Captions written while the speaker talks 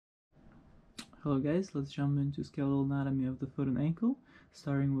Hello guys, let's jump into skeletal anatomy of the foot and ankle,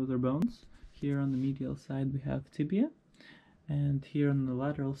 starting with our bones. Here on the medial side we have tibia, and here on the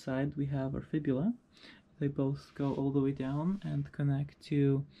lateral side we have our fibula. They both go all the way down and connect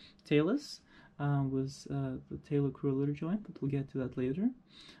to talus with the talocrural joint, but we'll get to that later.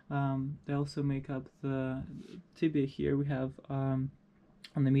 They also make up the tibia. Here we have on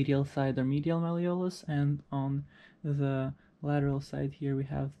the medial side our medial malleolus, and on the lateral side here we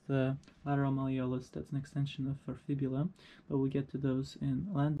have the lateral malleolus. That's an extension of our fibula, but we'll get to those in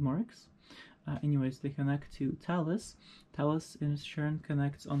landmarks. Anyways, they connect to talus. Talus in turn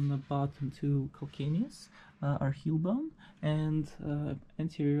connects on the bottom to calcaneus, our heel bone, and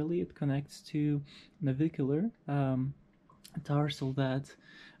anteriorly it connects to navicular, tarsal that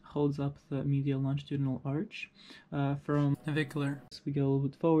holds up the medial longitudinal arch. From navicular, as we go a little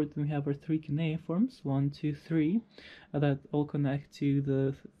bit forward, then we have our three cuneiforms, 1, 2, 3, that all connect to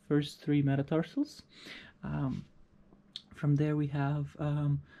the first three metatarsals. From there we have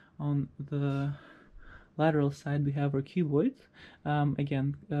on the lateral side we have our cuboid,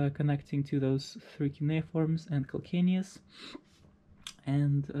 again connecting to those three cuneiforms and calcaneus.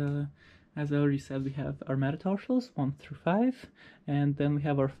 And as I already said, we have our metatarsals 1 through 5, and then we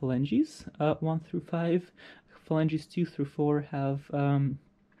have our phalanges 1 through 5. Phalanges 2 through 4 have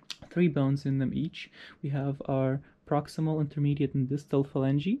 3 bones in them each. We have our proximal, intermediate, and distal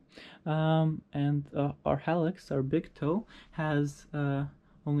phalange, and our hallux, our big toe, has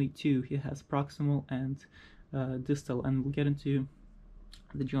only 2. It has proximal and distal, and we'll get into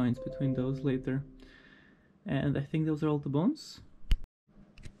the joints between those later. And I think those are all the bones.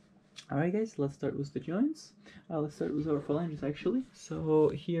 Alright guys, let's start with the joints. Let's start with our phalanges actually. So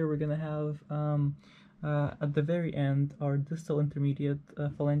here we're gonna have at the very end our distal intermediate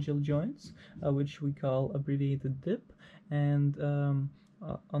phalangeal joints, which we call abbreviated DIP, and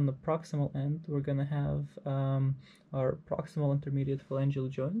on the proximal end we're gonna have our proximal intermediate phalangeal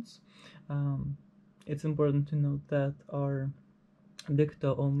joints. It's important to note that our big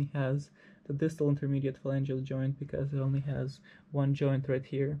toe only has the distal intermediate phalangeal joint because it only has one joint right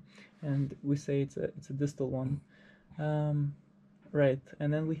here, and we say it's a distal one. Right,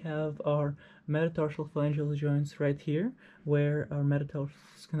 and then we have our metatarsal phalangeal joints right here, where our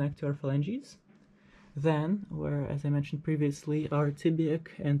metatarsals connect to our phalanges. Then, where, as I mentioned previously, our tibiac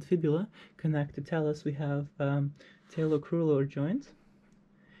and fibula connect to talus, we have talocrural joint.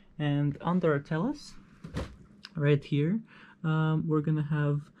 And under our talus, right here, we're gonna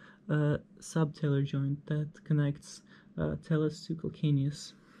have a subtalar joint that connects talus to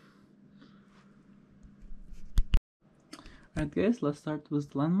calcaneus. Alright guys, let's start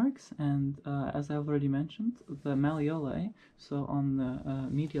with the landmarks, and as I've already mentioned, the malleoli, so on the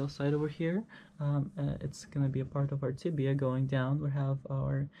medial side over here, it's going to be a part of our tibia going down. We have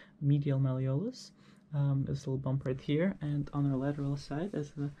our medial malleolus, this little bump right here, and on our lateral side,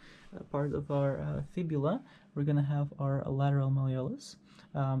 as a part of our fibula, we're going to have our lateral malleolus,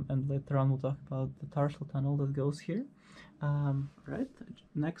 and later on we'll talk about the tarsal tunnel that goes here. Right,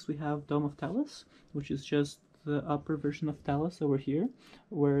 next we have dome of talus, which is just the upper version of talus over here,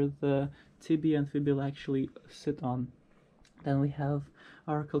 where the tibia and fibula actually sit on. Then we have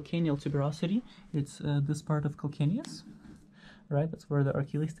our calcaneal tuberosity. It's this part of calcaneus, right? That's where the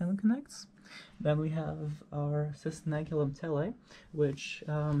Achilles tendon connects. Then we have our cysternagulum tali, which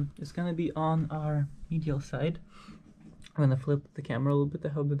is going to be on our medial side. I'm going to flip the camera a little bit. I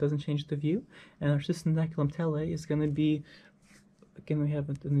hope that doesn't change the view. And our cysternagulum tali is going to be, again, we have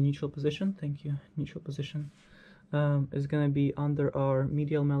it in the neutral position. Thank you, neutral position. Is going to be under our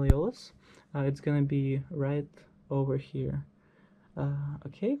medial malleolus. It's going to be right over here.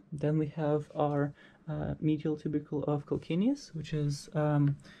 Okay, then we have our medial tubercle of calcaneus, which is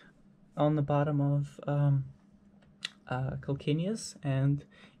on the bottom of calcaneus, and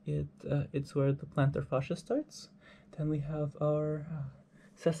it's where the plantar fascia starts. Then we have our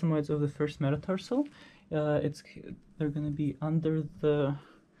sesamoids of the first metatarsal. They're going to be under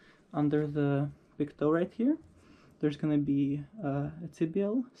the big toe right here. There's going to be a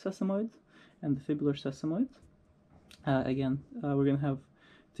tibial sesamoid and the fibular sesamoid. Again, we're going to have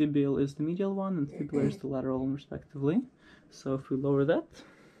tibial is the medial one and fibular is the lateral one, respectively. So if we lower that,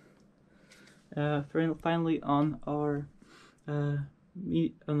 finally on our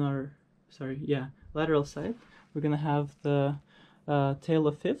lateral side, we're going to have the tail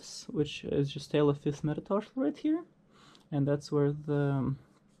of fifths, which is just tail of fifth metatarsal right here, and that's where the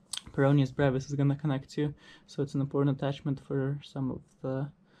peroneus brevis is going to connect to, so it's an important attachment for some of the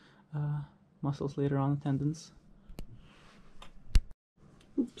muscles later on, tendons.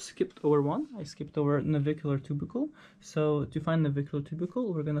 oops, skipped over one. I skipped over navicular tubercle. So to find navicular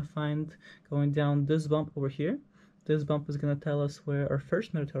tubercle, we're gonna find going down this bump over here. This bump is gonna tell us where our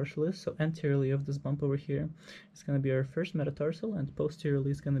first metatarsal is. So anteriorly of this bump over here is gonna be our first metatarsal, and posteriorly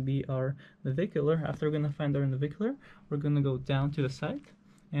is gonna be our navicular. After we're gonna find our navicular, we're gonna go down to the side,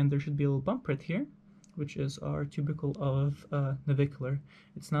 and there should be a little bump right here, which is our tubercle of navicular.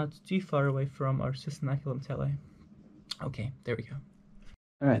 It's not too far away from our cystinoculum tali. Okay, there we go.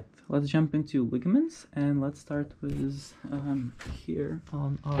 Alright, let's jump into ligaments, and let's start with here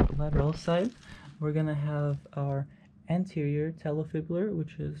on our lateral side. We're gonna have our anterior talofibular,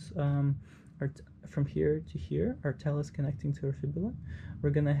 which is from here to here, our talus connecting to our fibula. We're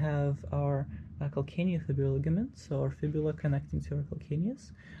gonna have our calcaneofibular ligament, so our fibula connecting to our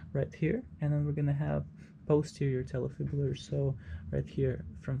calcaneus, right here, and then we're gonna have posterior talofibular, so right here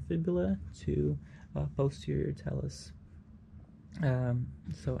from fibula to posterior talus.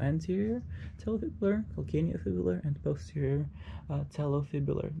 So anterior talofibular, calcaneofibular, and posterior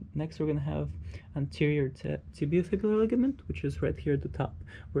talofibular. Next, we're going to have anterior tibiofibular ligament, which is right here at the top,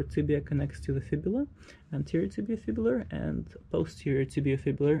 where tibia connects to the fibula. Anterior tibiofibular and posterior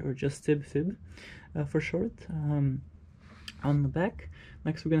tibiofibular, or just tib-fib for short. On the back,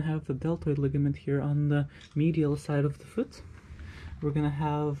 next we're going to have the deltoid ligament here on the medial side of the foot. We're going to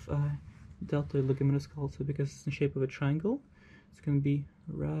have deltoid ligament is called so because it's in the shape of a triangle. It's going to be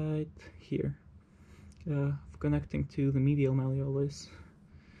right here, connecting to the medial malleolus.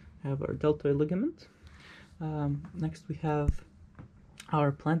 Have our deltoid ligament. Next we have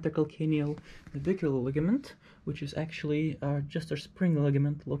our plantar calcaneal navicular ligament, which is actually just our spring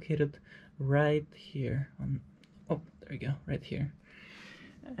ligament located right here. Oh, there we go, right here.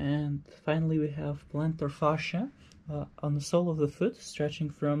 And finally we have plantar fascia on the sole of the foot, stretching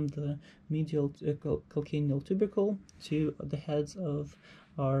from the medial calcaneal tubercle to the heads of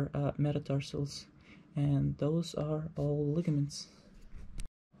our metatarsals. And those are all ligaments.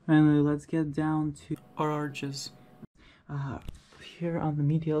 Finally, let's get down to our arches. Here on the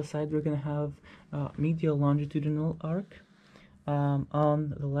medial side, we're going to have medial longitudinal arc.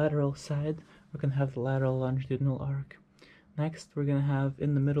 On the lateral side, we're going to have the lateral longitudinal arc. Next, we're going to have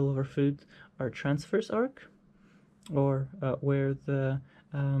in the middle of our foot our transverse arc, or where the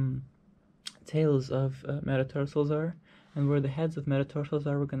tails of metatarsals are, and where the heads of metatarsals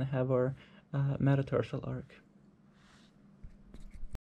are, we're going to have our metatarsal arc.